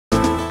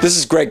This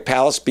is Greg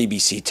Palast,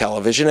 BBC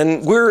Television,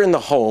 and we're in the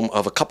home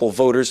of a couple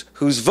voters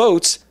whose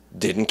votes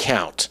didn't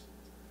count.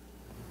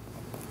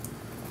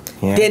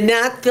 Yeah. Did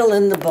not fill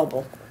in the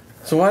bubble.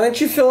 So why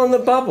didn't you fill in the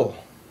bubble?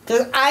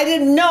 Because I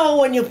didn't know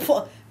when you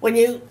fill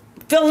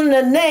in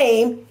the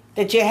name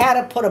that you had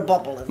to put a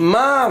bubble in.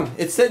 Mom,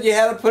 it said you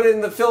had to put it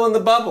in the fill in the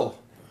bubble.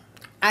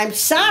 I'm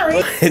sorry.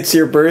 It's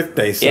your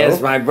birthday, so. Yeah,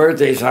 it's my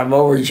birthday, so I'm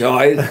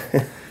overjoyed.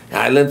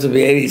 I live to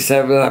be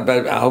 87.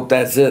 I hope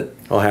that's it.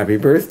 Oh, happy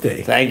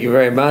birthday. Thank you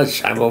very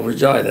much. I'm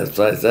overjoyed. That's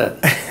what I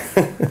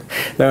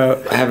said.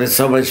 No, I'm having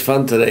so much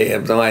fun today. I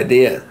have no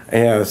idea.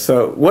 yeah,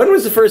 so when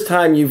was the first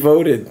time you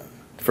voted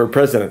for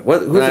president? Who's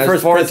When the I was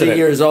first 14 president?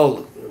 years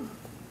old.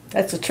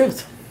 That's the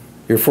truth.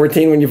 You were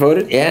 14 when you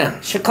voted? Yeah.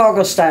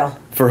 Chicago style.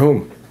 For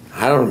whom?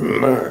 I don't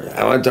remember.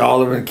 I went to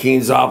Alderman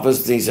Keene's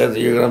office, and he said,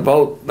 "You're going to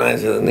vote." And I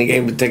said, and he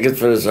gave me tickets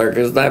for the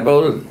circus, and I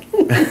voted.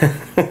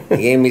 He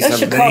gave me That's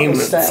Chicago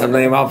style. some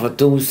name off a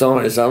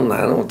tombstone or something.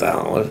 I don't know what the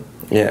hell it was.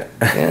 Yeah.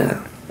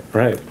 Yeah.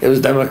 Right. It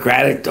was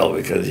Democratic, though,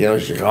 because, you know,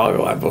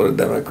 Chicago, I voted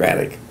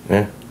Democratic.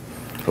 Yeah.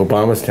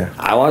 Obama's town.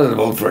 I wanted to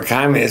vote for a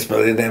communist, but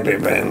they didn't have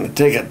anybody on the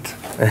ticket.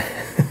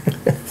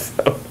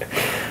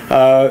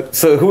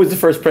 So who was the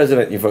first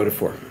president you voted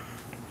for?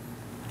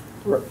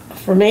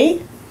 For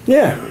me,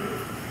 Yeah.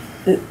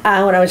 when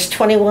I was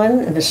 21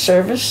 in the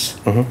service,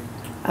 and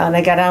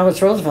I got out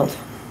was Roosevelt.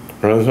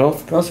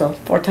 Roosevelt? Roosevelt,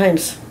 4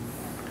 times.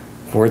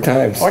 4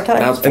 times. 4 times.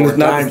 Now, And 4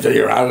 times, so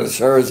you're out of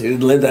service. He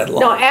didn't live that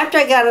long. No, after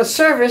I got out of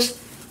service,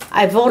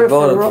 I voted,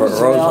 voted for for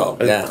Roosevelt,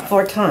 Roosevelt, yeah.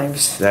 4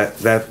 times.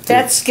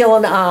 That Skill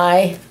and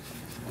I,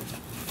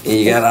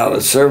 You got out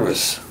of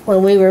service.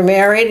 when we were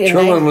married. And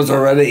Truman was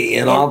already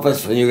in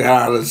office when you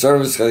got out of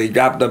service because he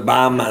dropped a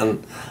bomb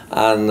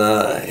on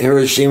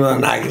Hiroshima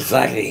and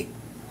Nagasaki.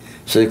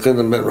 So it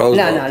couldn't have been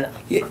Roosevelt.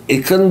 No.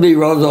 It couldn't be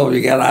Roosevelt if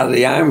you got out of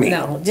the Army.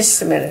 No,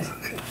 just a minute.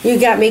 You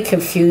got me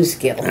confused,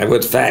 Gil.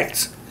 With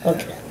facts.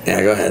 Okay.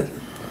 Yeah, go ahead.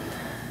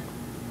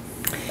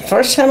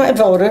 First time I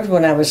voted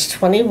when I was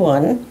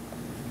 21.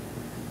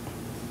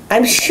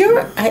 I'm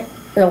sure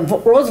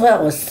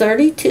Roosevelt was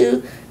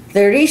 32,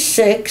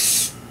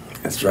 36,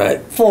 That's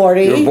right.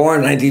 40. You were born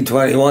in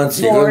 1921,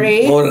 so 40.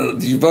 you voted.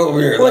 Did you vote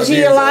when you were Was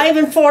he 11 years alive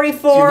in old?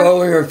 44? Did you vote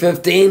when you were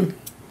 15?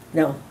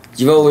 No. Did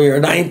you vote when you were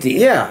 19?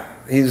 Yeah.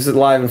 He was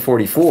alive in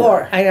 44.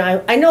 4.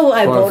 I know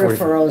I voted 44.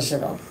 for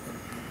Roosevelt.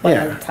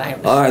 Yeah.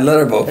 All right, let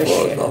her vote for For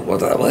sure. Roosevelt. What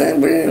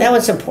the- That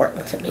was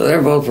important to me. Let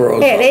her vote for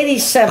Roosevelt. Hey, at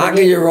 87. How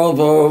can you roll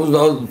for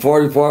Roosevelt in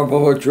 44 and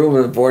vote for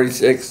Truman in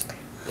 46?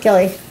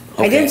 Kelly,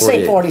 I didn't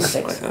say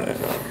 48.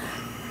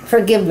 46.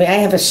 Forgive me, I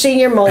have a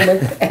senior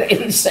moment at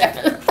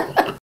 87.